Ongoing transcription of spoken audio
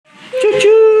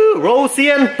Rosie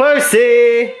and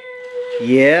Percy.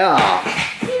 Yeah.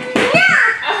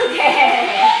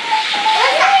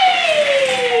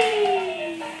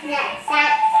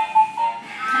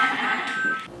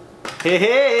 Hey,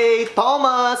 hey,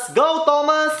 Thomas! Go,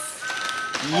 Thomas!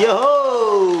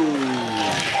 Yo!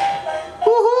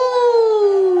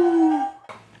 Woohoo!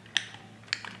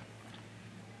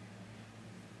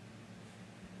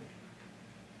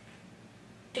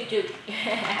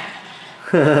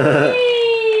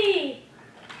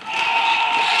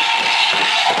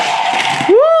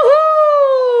 Woohoo!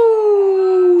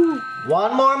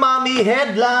 One more, mommy.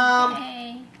 Headlamp.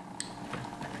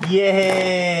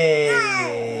 Yay!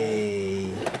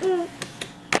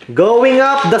 Going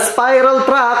up the spiral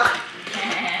track.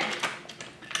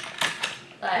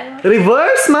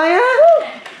 Reverse, Maya.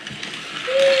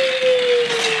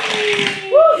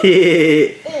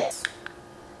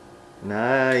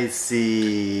 Nice.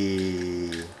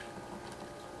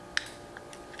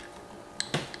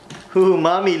 Ooh,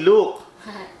 mommy, look.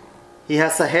 He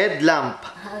has a headlamp.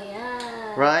 Oh,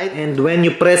 yeah. Right? And when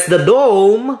you press the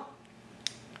dome,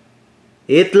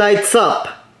 it lights up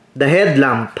the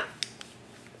headlamp.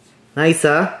 Nice,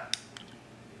 huh?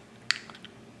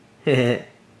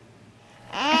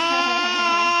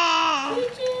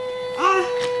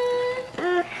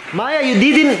 Maya, you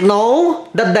didn't know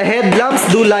that the headlamps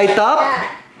do light up?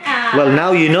 Well,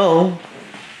 now you know.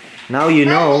 Now you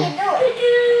know.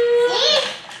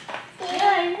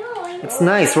 It's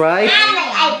nice, right?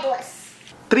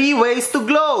 3 ways to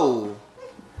glow.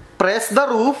 Press the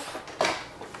roof,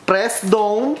 press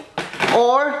dome,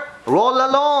 or roll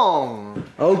along.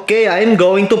 Okay, I'm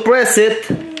going to press it.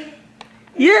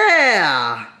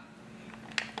 Yeah!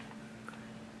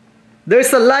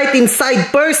 There's a light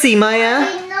inside Percy, Maya.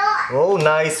 Oh,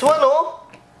 nice one, oh.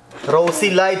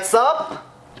 Rosie lights up.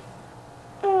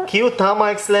 Cute, huh,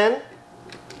 Marksland?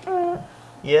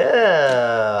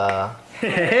 Yeah.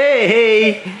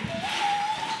 Hey!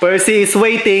 Percy is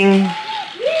waiting.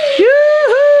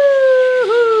 Yoo-hoo!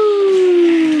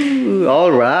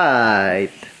 All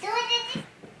right.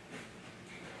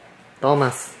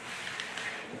 Thomas.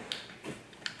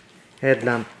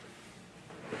 Headlamp.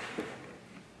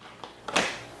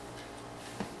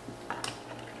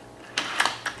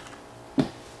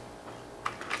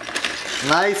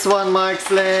 Nice one,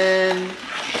 Marksland.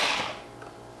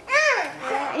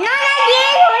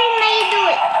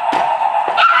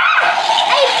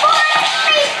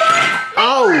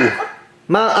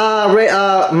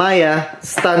 Maya,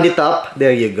 stand it up.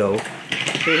 There you go.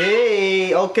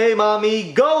 Hey, okay,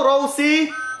 mommy. Go, Rosie.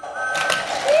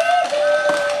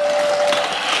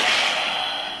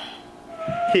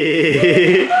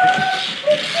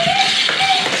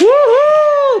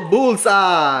 Woohoo!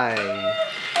 Bullseye.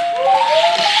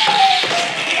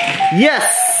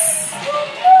 Yes.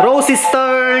 Rosie's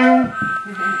turn.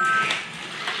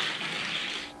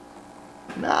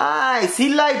 Nice.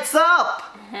 He lights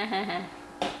up.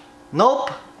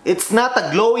 Nope, it's not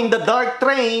a glow-in-the-dark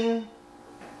train.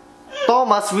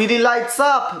 Thomas really lights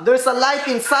up. There's a light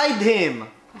inside him.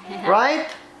 Right?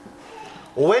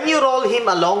 When you roll him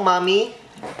along, mommy,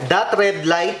 that red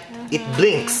light, it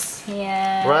blinks.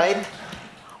 Yeah. Right?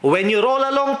 When you roll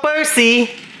along Percy,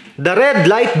 the red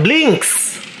light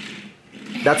blinks.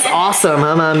 That's awesome,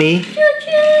 huh, mommy?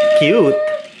 Cute.